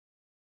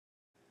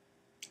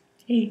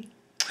Hey.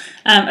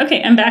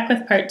 Okay, I'm back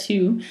with part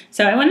 2.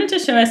 So I wanted to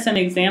show us some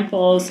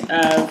examples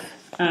of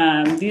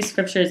these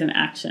scriptures in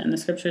action, the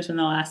scriptures from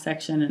the last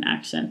section in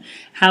action.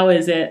 How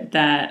is it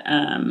that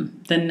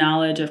the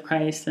knowledge of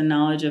Christ, the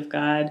knowledge of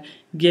God,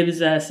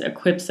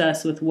 equips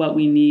us with what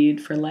we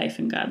need for life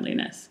and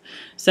godliness?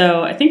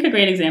 So I think a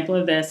great example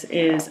of this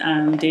is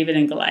David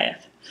and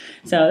Goliath.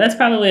 So that's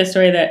probably a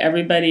story that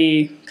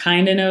everybody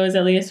kind of knows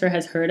at least or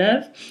has heard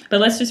of, but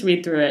let's just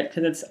read through it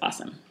because it's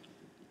awesome.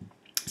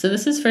 So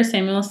this is 1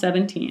 Samuel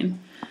 17,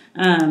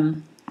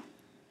 and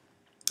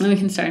we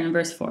can start in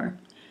verse 4.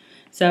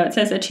 So it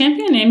says, "A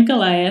champion named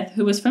Goliath,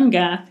 who was from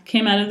Gath,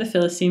 came out of the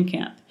Philistine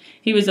camp.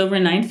 He was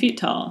over 9 feet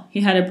tall. He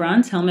had a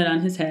bronze helmet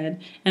on his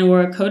head and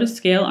wore a coat of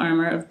scale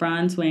armor of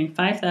bronze weighing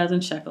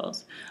 5,000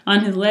 shekels. On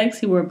his legs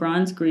he wore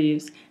bronze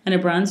greaves, and a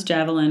bronze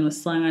javelin was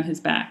slung on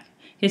his back.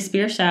 His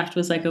spear shaft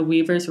was like a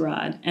weaver's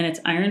rod, and its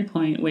iron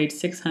point weighed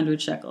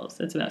 600 shekels.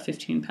 That's about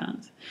 15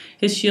 pounds.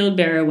 His shield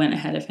bearer went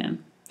ahead of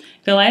him.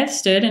 Goliath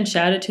stood and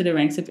shouted to the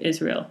ranks of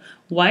Israel,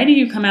 'Why do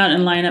you come out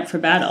and line up for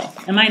battle?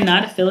 Am I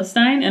not a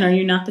Philistine, and are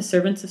you not the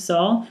servants of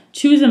Saul?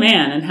 Choose a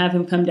man and have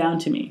him come down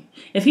to me.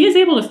 If he is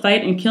able to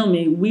fight and kill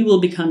me, we will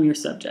become your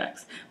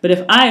subjects. But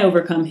if I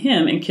overcome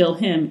him and kill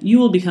him, you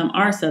will become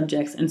our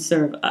subjects and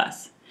serve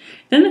us.'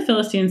 Then the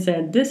Philistine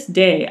said, 'This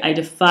day I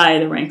defy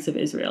the ranks of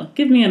Israel.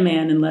 Give me a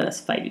man and let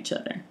us fight each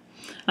other.'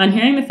 On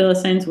hearing the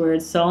Philistine's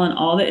words, Saul and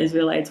all the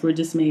Israelites were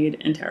dismayed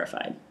and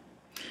terrified.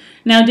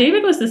 Now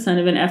David was the son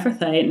of an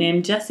Ephrathite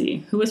named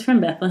Jesse, who was from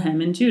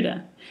Bethlehem in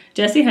Judah.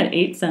 Jesse had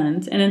 8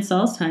 sons, and in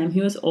Saul's time he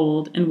was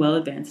old and well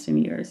advanced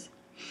in years.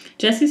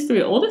 Jesse's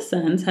 3 oldest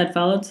sons had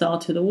followed Saul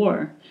to the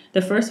war.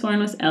 The firstborn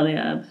was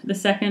Eliab, the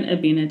second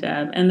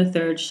Abinadab, and the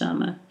third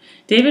Shammah.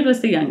 David was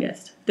the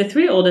youngest. The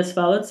 3 oldest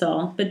followed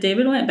Saul, but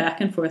David went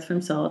back and forth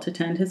from Saul to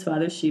tend his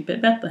father's sheep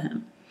at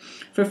Bethlehem.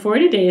 For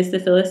 40 days the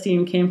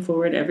Philistine came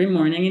forward every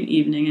morning and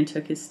evening and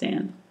took his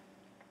stand.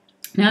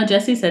 Now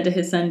Jesse said to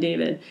his son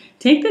David,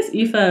 'Take this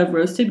ephah of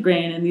roasted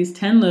grain and these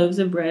 10 loaves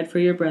of bread for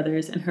your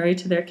brothers and hurry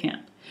to their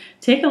camp.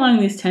 Take along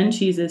these 10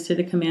 cheeses to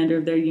the commander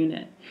of their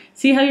unit.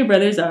 See how your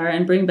brothers are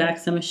and bring back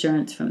some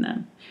assurance from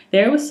them.'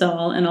 There was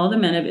Saul and all the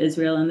men of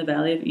Israel in the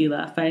valley of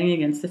Elah fighting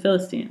against the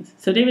Philistines.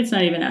 So David's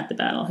not even at the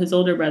battle. His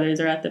older brothers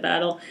are at the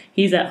battle.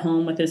 He's at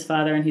home with his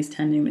father and he's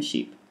tending the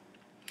sheep.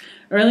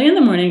 Early in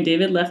the morning,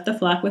 David left the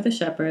flock with a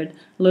shepherd,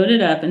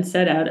 loaded up, and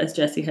set out as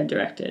Jesse had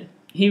directed.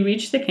 He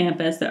reached the camp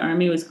as the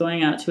army was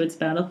going out to its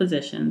battle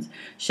positions,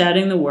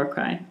 shouting the war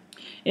cry.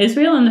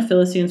 Israel and the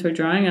Philistines were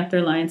drawing up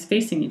their lines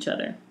facing each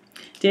other.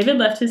 David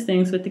left his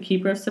things with the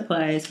keeper of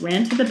supplies,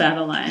 ran to the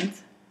battle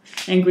lines,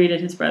 and greeted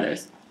his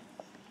brothers.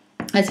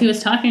 As he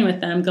was talking with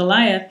them,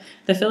 Goliath,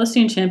 the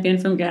Philistine champion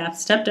from Gath,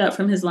 stepped out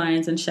from his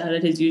lines and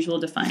shouted his usual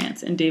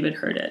defiance, and David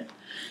heard it.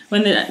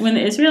 When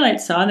the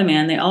Israelites saw the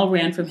man, they all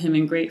ran from him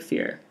in great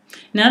fear.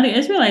 Now the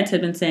Israelites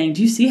had been saying,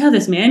 'Do you see how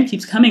this man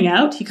keeps coming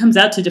out? He comes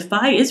out to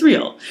defy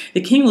Israel.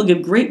 The king will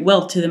give great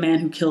wealth to the man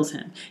who kills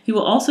him. He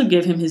will also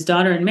give him his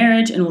daughter in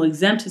marriage and will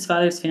exempt his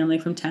father's family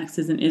from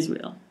taxes in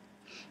Israel.'"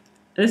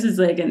 This is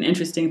like an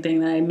interesting thing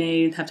that I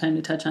may have time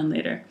to touch on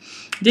later.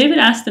 David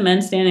asked the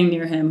men standing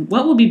near him,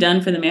 "What will be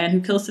done for the man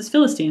who kills this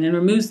Philistine and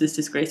removes this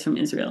disgrace from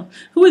Israel?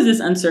 Who is this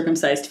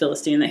uncircumcised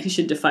Philistine that he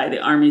should defy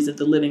the armies of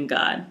the living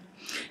God?"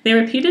 They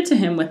repeated to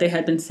him what they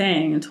had been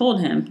saying and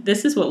told him,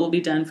 "This is what will be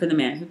done for the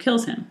man who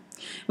kills him."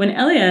 When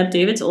Eliab,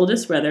 David's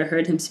oldest brother,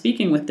 heard him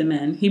speaking with the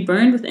men, he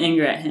burned with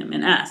anger at him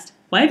and asked,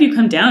 "Why have you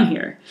come down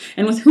here?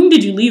 And with whom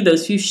did you leave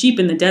those few sheep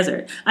in the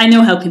desert? I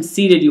know how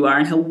conceited you are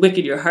and how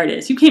wicked your heart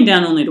is. You came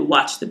down only to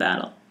watch the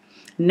battle."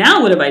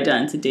 "Now what have I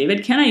done?" said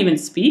David. "Can I even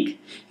speak?"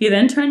 He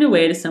then turned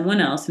away to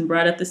someone else and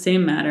brought up the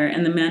same matter,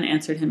 and the men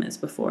answered him as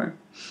before.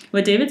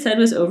 What David said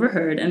was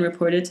overheard and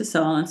reported to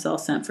Saul, and Saul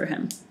sent for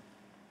him.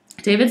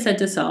 David said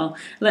to Saul,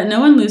 "Let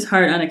no one lose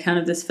heart on account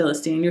of this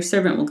Philistine. Your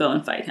servant will go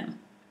and fight him."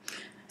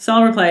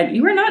 Saul replied,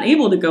 "You are not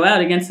able to go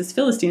out against this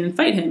Philistine and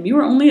fight him. You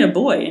are only a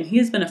boy, and he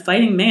has been a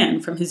fighting man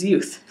from his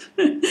youth."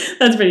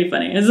 That's pretty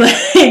funny. It's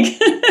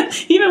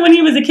like, even when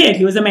he was a kid,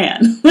 he was a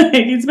man.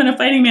 He's been a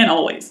fighting man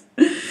always.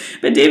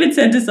 But David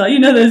said to Saul, you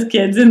know those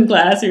kids in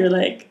class who you're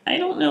like, "I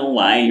don't know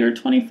why you're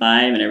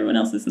 25 and everyone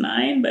else is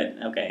 9, but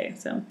okay."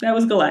 So that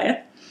was Goliath.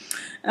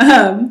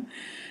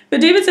 But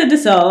David said to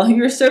Saul,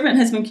 "Your servant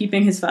has been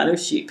keeping his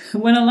father's sheep.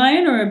 When a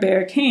lion or a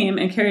bear came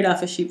and carried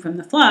off a sheep from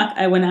the flock,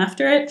 I went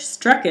after it,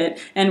 struck it,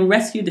 and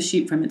rescued the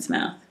sheep from its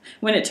mouth.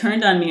 When it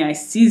turned on me, I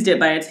seized it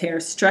by its hair,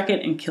 struck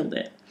it, and killed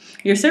it.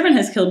 Your servant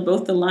has killed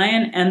both the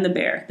lion and the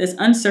bear. This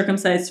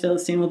uncircumcised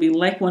Philistine will be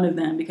like one of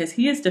them, because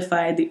he has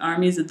defied the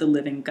armies of the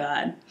living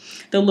God.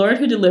 The Lord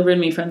who delivered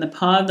me from the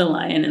paw of the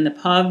lion and the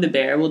paw of the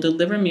bear will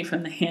deliver me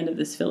from the hand of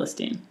this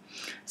Philistine."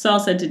 Saul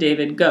said to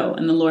David, "Go,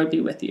 and the Lord be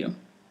with you."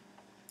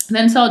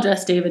 Then Saul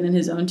dressed David in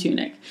his own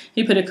tunic.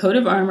 He put a coat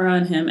of armor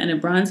on him and a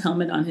bronze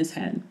helmet on his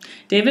head.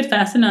 David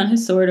fastened on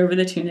his sword over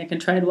the tunic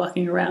and tried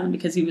walking around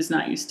because he was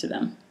not used to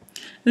them.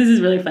 This is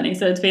really funny.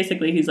 So it's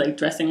basically he's like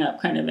dressing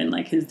up kind of in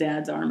like his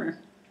dad's armor.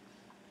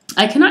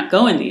 I cannot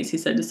go in these, he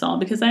said to Saul,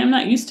 because I am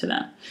not used to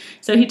them.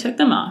 So he took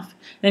them off.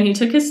 Then he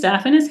took his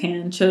staff in his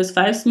hand, chose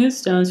 5 smooth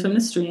stones from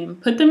the stream,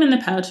 put them in the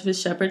pouch of his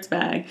shepherd's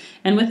bag,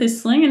 and with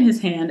his sling in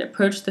his hand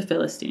approached the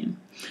Philistine.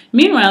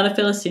 Meanwhile, the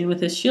Philistine, with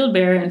his shield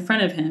bearer in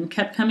front of him,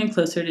 kept coming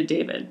closer to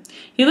David.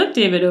 He looked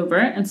David over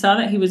and saw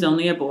that he was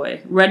only a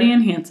boy, ruddy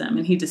and handsome,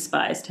 and he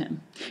despised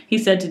him. He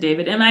said to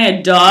David, "Am I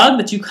a dog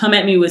that you come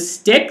at me with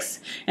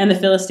sticks?" And the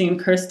Philistine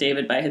cursed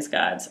David by his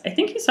gods. I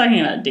think he's talking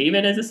about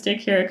David as a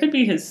stick here. It could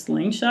be his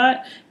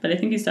slingshot, but I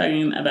think he's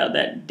talking about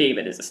that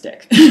David is a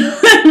stick.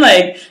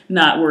 Like,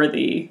 not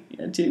worthy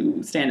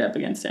to stand up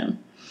against him.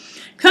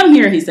 "Come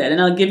here," he said,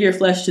 "and I'll give your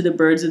flesh to the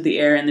birds of the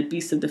air and the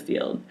beasts of the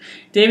field."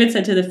 David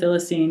said to the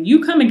Philistine, "You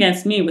come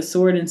against me with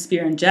sword and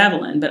spear and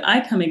javelin, but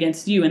I come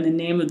against you in the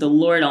name of the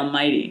Lord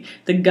Almighty,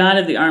 the God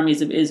of the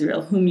armies of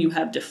Israel, whom you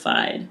have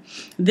defied.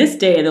 This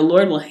day the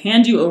Lord will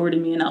hand you over to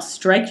me, and I'll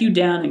strike you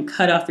down and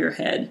cut off your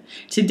head.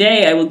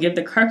 Today I will give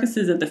the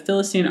carcasses of the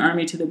Philistine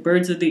army to the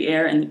birds of the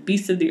air and the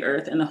beasts of the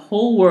earth, and the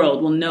whole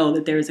world will know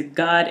that there is a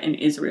God in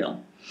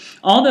Israel.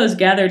 All those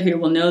gathered here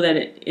will know that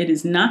it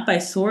is not by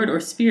sword or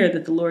spear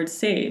that the Lord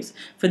saves,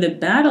 for the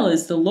battle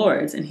is the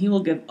Lord's, and he will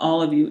give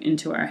all of you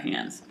into our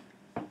hands."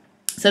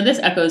 So this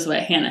echoes what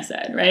Hannah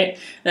said, right?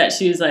 That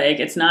she's like,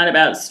 it's not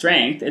about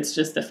strength, it's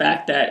just the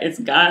fact that it's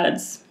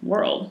God's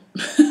world.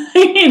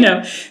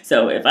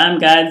 So if I'm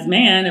God's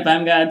man, if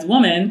I'm God's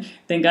woman,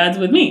 then God's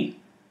with me.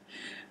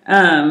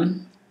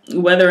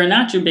 Whether or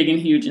not you're big and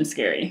huge and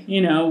scary,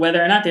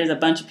 whether or not there's a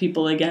bunch of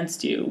people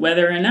against you,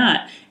 whether or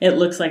not it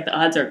looks like the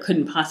odds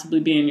couldn't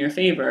possibly be in your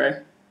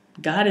favor,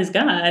 God is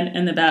God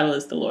and the battle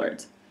is the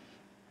Lord's.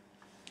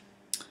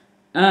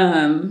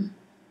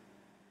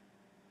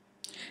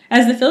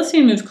 As the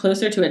Philistine moved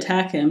closer to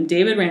attack him,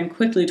 David ran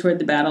quickly toward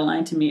the battle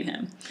line to meet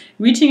him.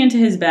 Reaching into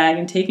his bag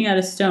and taking out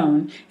a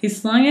stone, he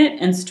slung it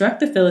and struck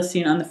the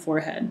Philistine on the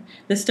forehead.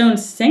 The stone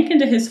sank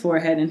into his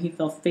forehead and he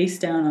fell face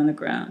down on the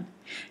ground.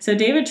 So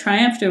David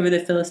triumphed over the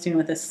Philistine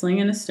with a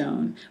sling and a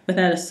stone.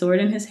 Without a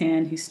sword in his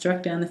hand, he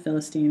struck down the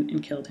Philistine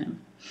and killed him.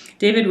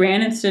 David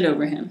ran and stood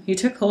over him. He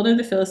took hold of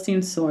the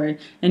Philistine's sword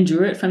and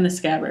drew it from the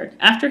scabbard.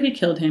 After he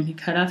killed him, he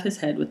cut off his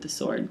head with the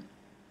sword.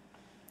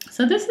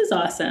 So this is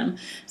awesome.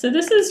 So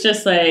this is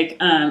just like,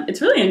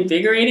 it's really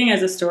invigorating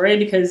as a story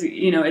because,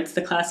 it's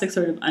the classic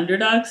sort of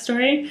underdog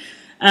story.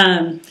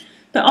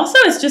 But also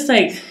it's just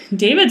like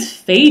David's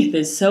faith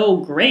is so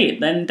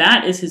great. And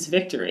that is his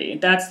victory.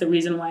 That's the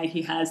reason why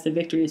he has the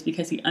victory, is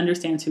because he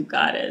understands who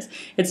God is.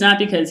 It's not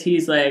because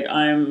he's like,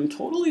 I'm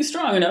totally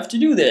strong enough to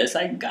do this.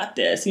 I got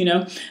this,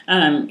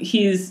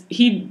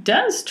 He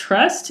does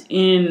trust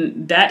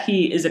in that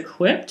he is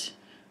equipped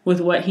with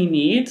what he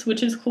needs,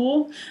 which is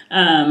cool.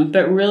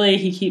 But really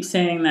he keeps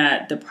saying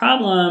that the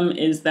problem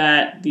is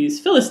that these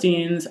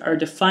Philistines are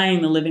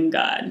defying the living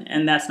God,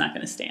 and that's not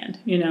going to stand,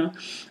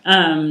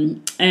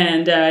 And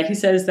he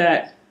says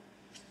that,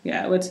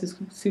 what's his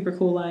super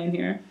cool line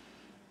here?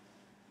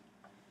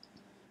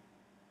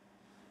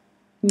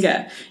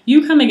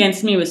 You come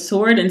against me with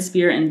sword and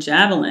spear and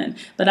javelin,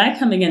 but I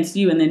come against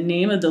you in the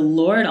name of the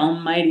Lord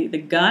Almighty, the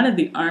God of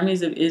the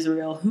armies of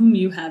Israel, whom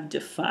you have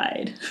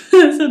defied.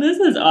 So this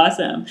is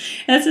awesome. And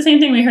that's the same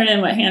thing we heard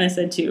in what Hannah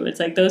said too. It's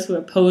like those who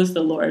oppose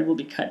the Lord will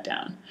be cut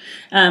down.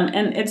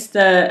 And it's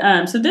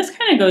so this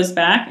kind of goes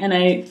back, and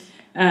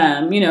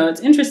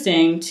it's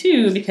interesting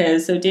too,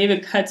 because so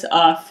David cuts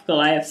off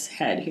Goliath's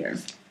head here.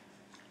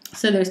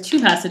 So there's 2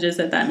 passages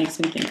that makes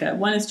me think of.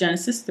 One is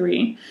Genesis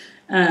 3,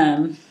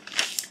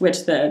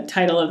 which the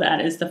title of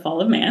that is The Fall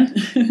of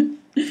Man.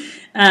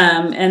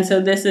 And so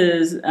this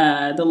is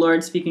the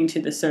Lord speaking to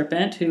the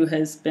serpent who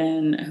has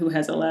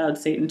allowed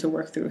Satan to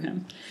work through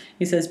him.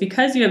 He says,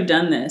 "Because you have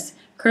done this,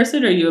 cursed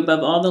are you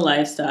above all the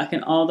livestock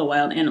and all the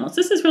wild animals."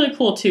 This is really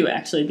cool too,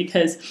 actually,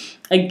 because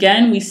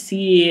again, we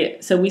see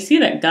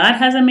that God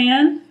has a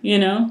man,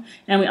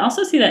 and we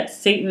also see that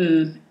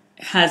Satan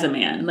has a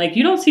man. Like,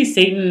 you don't see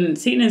Satan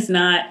is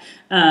not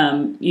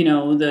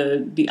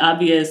the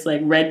obvious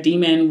like red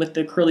demon with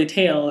the curly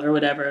tail or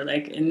whatever,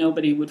 like, and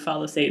nobody would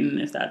follow Satan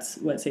if that's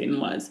what Satan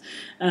was.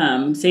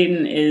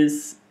 Satan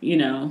is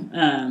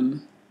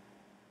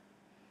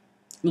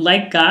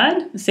like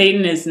God.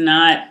 Satan is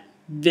not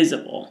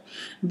visible,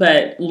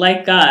 but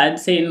like God,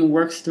 Satan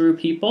works through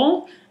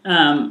people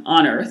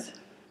on earth,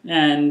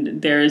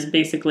 and there's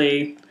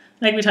basically,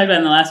 like we talked about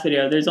in the last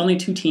video, there's only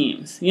 2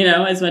 teams,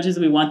 as much as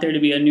we want there to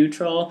be a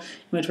neutral,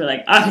 in which we're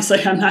like,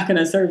 obviously I'm not going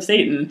to serve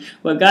Satan.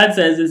 What God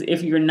says is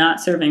if you're not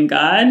serving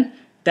God,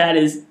 that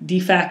is de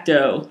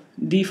facto,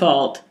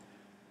 default,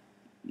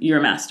 you're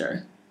a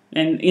master,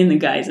 and in the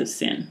guise of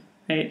sin,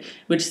 right?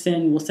 Which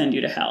sin will send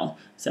you to hell.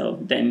 So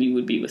then you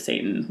would be with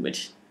Satan,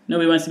 which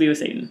nobody wants to be with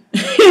Satan.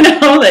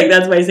 Like,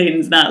 that's why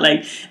Satan's not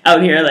like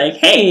out here like,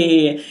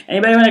 hey,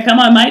 anybody want to come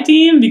on my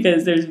team?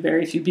 Because there's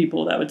very few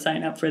people that would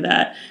sign up for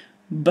that.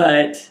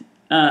 But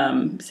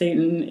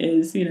Satan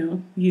is,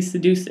 he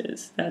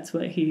seduces. That's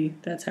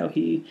how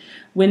he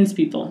wins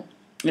people,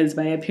 is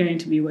by appearing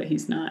to be what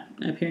he's not,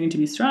 appearing to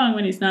be strong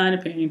when he's not,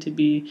 appearing to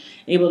be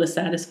able to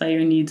satisfy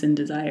your needs and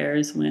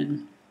desires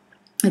when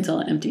It's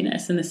all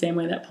emptiness, in the same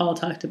way that Paul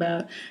talked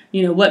about,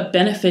 what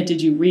benefit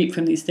did you reap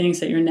from these things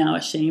that you're now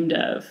ashamed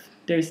of?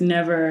 There's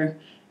never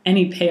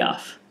any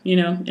payoff,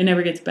 it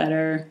never gets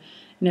better,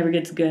 it never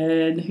gets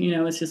good,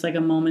 it's just like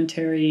a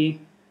momentary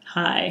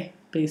high,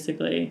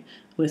 basically,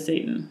 with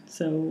Satan.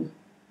 So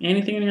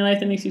anything in your life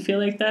that makes you feel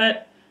like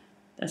that,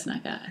 that's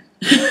not God.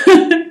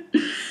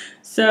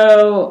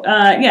 So,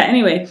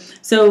 anyway,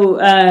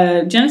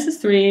 Genesis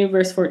 3,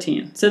 verse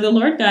 14. So the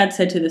Lord God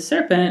said to the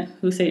serpent,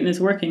 who Satan is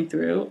working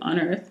through on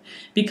earth,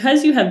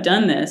 because you have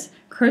done this,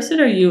 cursed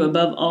are you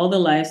above all the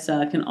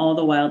livestock and all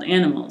the wild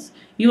animals.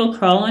 You will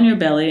crawl on your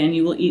belly, and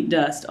you will eat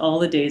dust all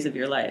the days of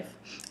your life.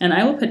 And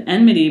I will put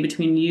enmity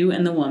between you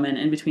and the woman,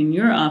 and between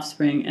your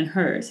offspring and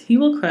hers. He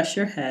will crush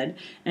your head,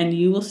 and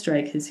you will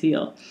strike his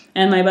heel.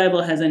 And my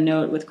Bible has a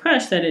note with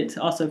crush that it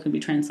also could be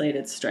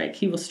translated strike.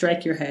 He will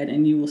strike your head,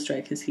 and you will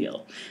strike his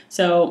heel.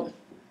 So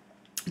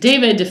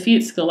David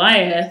defeats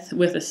Goliath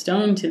with a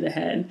stone to the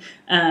head,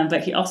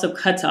 but he also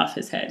cuts off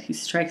his head. He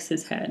strikes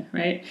his head,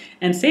 right?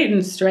 And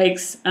Satan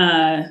strikes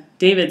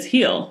David's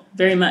heel,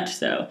 very much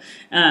so.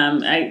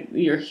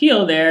 Your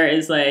heel there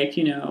is like,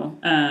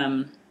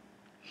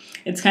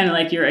 it's kind of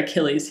like your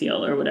Achilles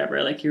heel or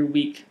whatever, like your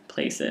weak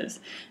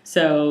places.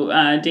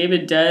 So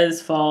David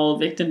does fall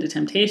victim to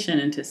temptation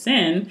and to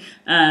sin.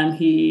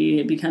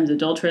 He becomes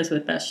adulterous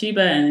with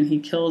Bathsheba, and then he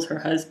kills her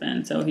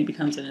husband. So he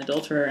becomes an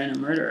adulterer and a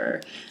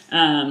murderer.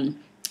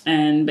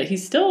 But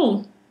he's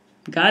still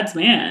God's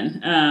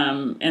man.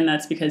 And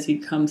that's because he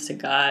comes to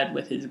God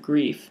with his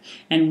grief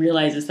and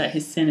realizes that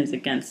his sin is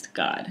against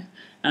God,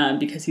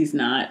 because he's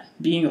not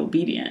being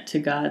obedient to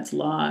God's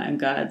law and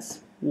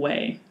God's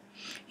way.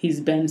 He's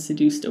been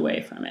seduced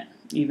away from it,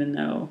 even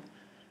though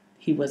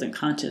he wasn't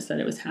conscious that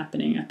it was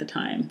happening at the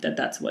time,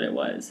 that's what it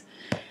was.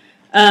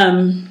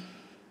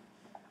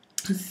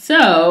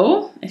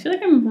 So I feel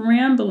like I'm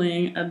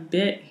rambling a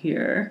bit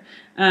here.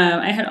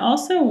 I had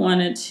also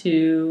wanted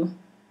to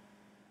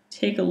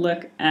take a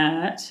look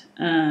at,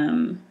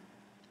 the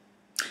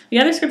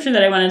other scripture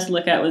that I wanted to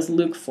look at was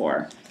Luke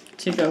 4,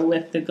 to go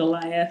with the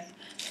Goliath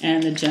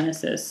and the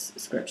Genesis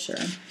scripture.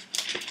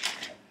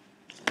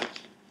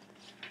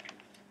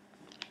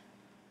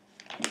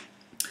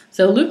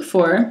 So Luke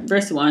 4,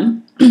 verse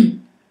 1,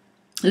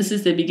 this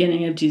is the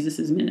beginning of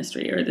Jesus'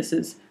 ministry, or this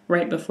is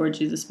right before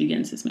Jesus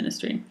begins his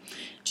ministry.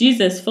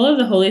 Jesus, full of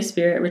the Holy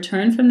Spirit,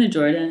 returned from the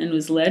Jordan and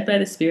was led by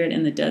the Spirit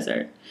in the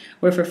desert,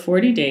 where for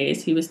 40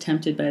 days he was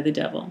tempted by the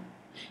devil.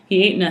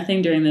 He ate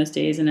nothing during those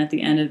days, and at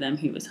the end of them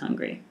he was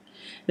hungry.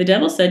 The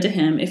devil said to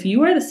him, "If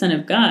you are the Son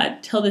of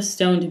God, tell this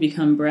stone to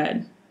become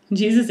bread."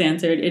 Jesus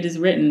answered, "It is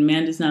written,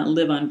 man does not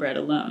live on bread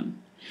alone."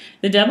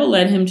 The devil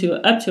led him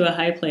up to a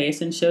high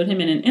place and showed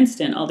him in an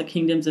instant all the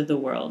kingdoms of the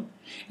world.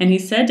 And he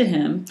said to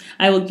him,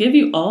 "I will give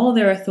you all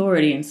their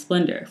authority and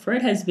splendor, for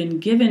it has been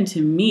given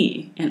to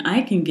me, and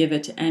I can give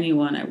it to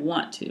anyone I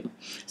want to.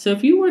 So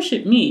if you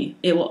worship me,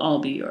 it will all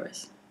be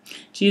yours."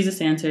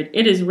 Jesus answered,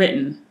 "It is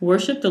written,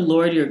 worship the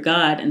Lord your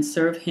God and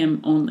serve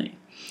him only."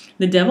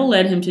 The devil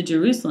led him to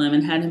Jerusalem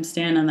and had him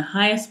stand on the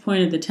highest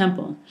point of the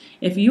temple.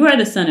 "If you are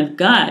the Son of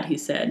God," he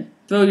said,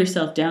 "throw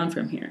yourself down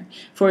from here.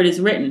 For it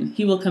is written,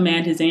 he will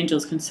command his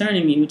angels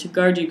concerning you to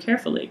guard you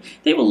carefully.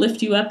 They will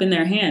lift you up in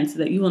their hands so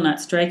that you will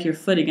not strike your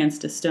foot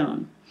against a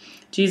stone."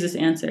 Jesus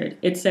answered,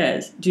 "It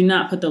says, do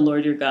not put the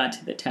Lord your God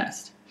to the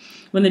test."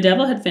 When the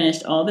devil had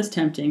finished all this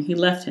tempting, he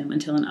left him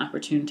until an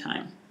opportune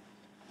time.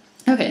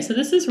 Okay, so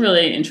this is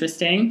really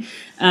interesting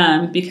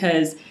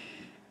because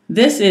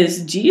this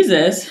is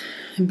Jesus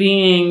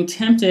being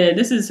tempted.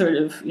 This is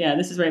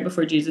right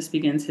before Jesus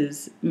begins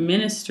his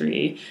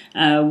ministry,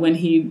 when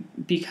he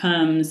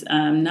becomes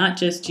not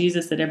just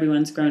Jesus that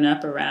everyone's grown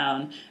up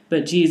around,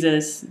 but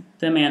Jesus,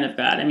 the man of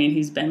God. I mean,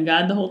 he's been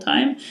God the whole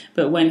time,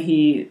 but when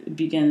he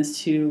begins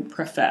to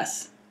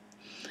profess.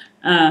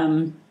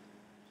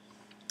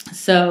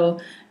 So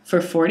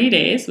for 40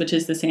 days, which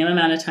is the same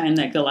amount of time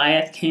that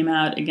Goliath came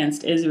out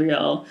against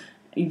Israel,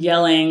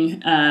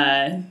 yelling,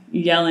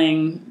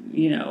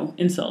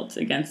 insults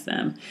against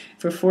them.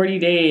 For 40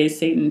 days,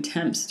 Satan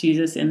tempts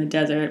Jesus in the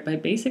desert by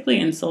basically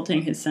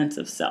insulting his sense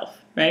of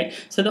self, right?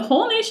 So the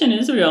whole nation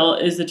Israel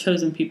is the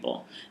chosen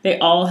people. They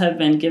all have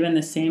been given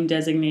the same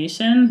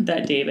designation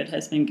that David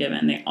has been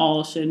given. They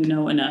all should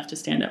know enough to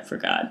stand up for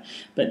God,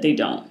 but they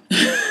don't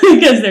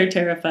because they're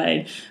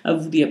terrified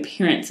of the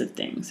appearance of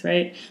things,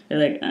 right? They're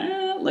like,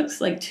 it looks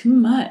like too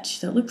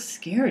much. That looks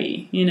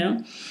scary,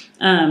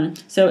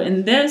 So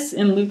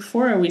in Luke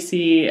 4, we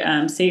see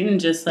Satan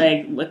just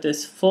like with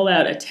this full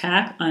out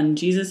attack on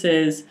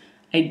Jesus's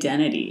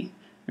identity,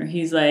 where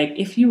he's like,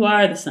 if you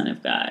are the Son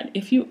of God,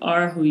 if you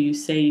are who you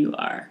say you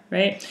are,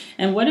 right?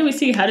 And what do we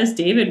see? How does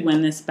David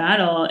win this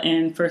battle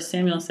in 1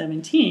 Samuel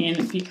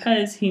 17?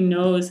 Because he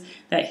knows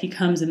that he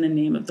comes in the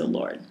name of the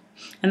Lord.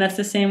 And that's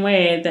the same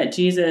way that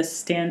Jesus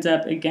stands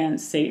up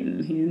against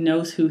Satan. He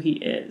knows who he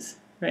is,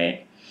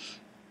 right?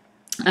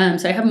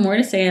 So I have more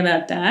to say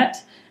about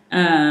that.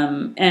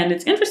 And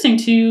it's interesting,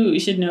 too, you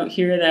should note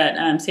here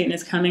that Satan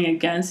is coming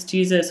against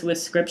Jesus with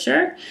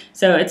Scripture.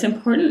 So it's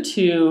important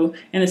to,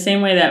 in the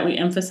same way that we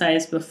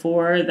emphasized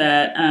before,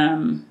 that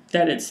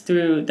that it's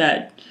through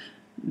that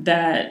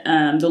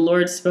the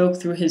Lord spoke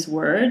through His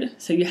Word.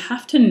 So you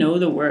have to know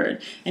the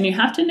Word. And you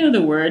have to know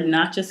the Word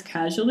not just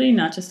casually,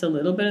 not just a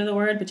little bit of the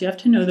Word, but you have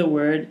to know the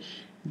Word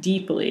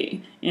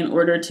deeply in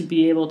order to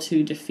be able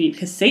to defeat,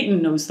 because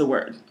Satan knows the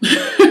Word,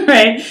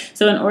 right?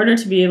 So in order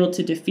to be able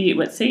to defeat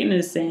what Satan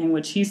is saying,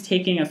 which he's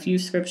taking a few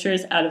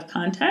scriptures out of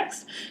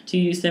context to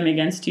use them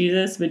against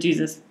Jesus, but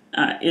Jesus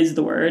is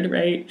the Word,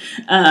 right?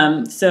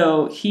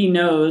 So he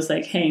knows,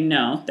 like, hey,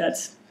 no,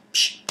 that's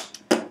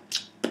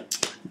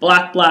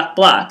block, block,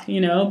 block,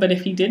 but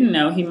if he didn't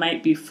know, he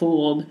might be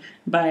fooled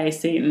by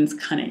Satan's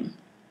cunning.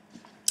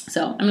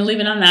 So I'm going to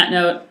leave it on that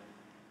note,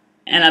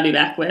 and I'll be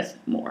back with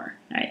more.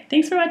 All right,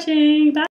 thanks for watching. Bye.